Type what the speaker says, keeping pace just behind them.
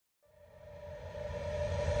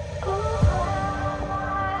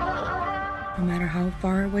No matter how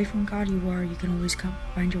far away from God you are, you can always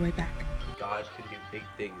find your way back. God can do big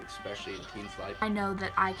things, especially in teens' life. I know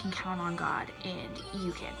that I can count on God, and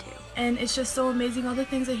you can too. And it's just so amazing all the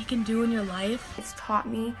things that He can do in your life. It's taught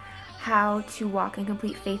me how to walk in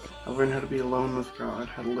complete faith. I've learned how to be alone with God,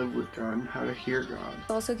 how to live with God, how to hear God. It's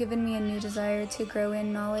also given me a new desire to grow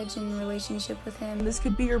in knowledge and relationship with Him. This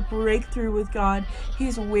could be your breakthrough with God.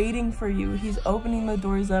 He's waiting for you. He's opening the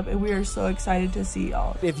doors up, and we are so excited to see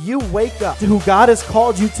y'all. If you wake up to who God has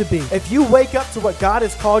called you to be, if you wake up to what God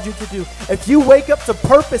has called you to do, if you wake up to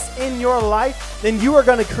purpose in your life, then you are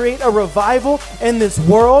going to create a revival in this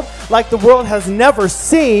world like the world has never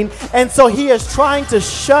seen. And so He is trying to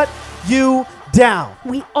shut you down.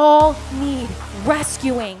 We all need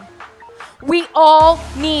rescuing. We all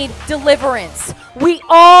need deliverance. We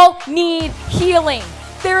all need healing.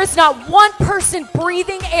 There is not one person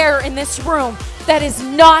breathing air in this room that is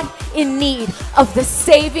not in need of the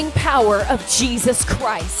saving power of Jesus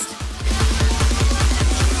Christ.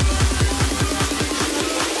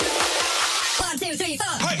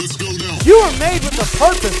 You were made with a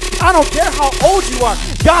purpose. I don't care how old you are.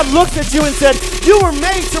 God looked at you and said, you were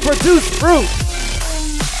made to produce fruit.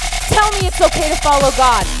 Tell me it's okay to follow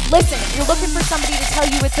God. Listen, if you're looking for somebody to tell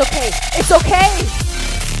you it's okay, it's okay.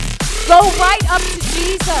 Go right up to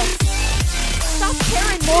Jesus. Stop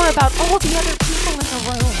caring more about all the other people in the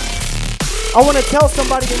room. I want to tell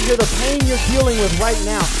somebody in here the pain you're dealing with right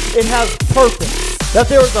now, it has purpose. That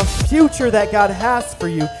there is a future that God has for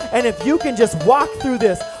you. And if you can just walk through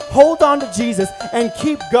this, hold on to Jesus, and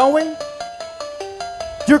keep going,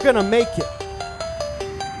 you're going to make it.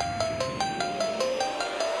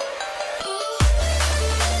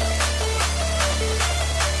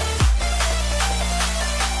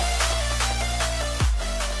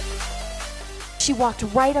 She walked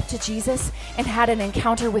right up to Jesus and had an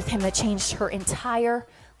encounter with Him that changed her entire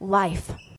life.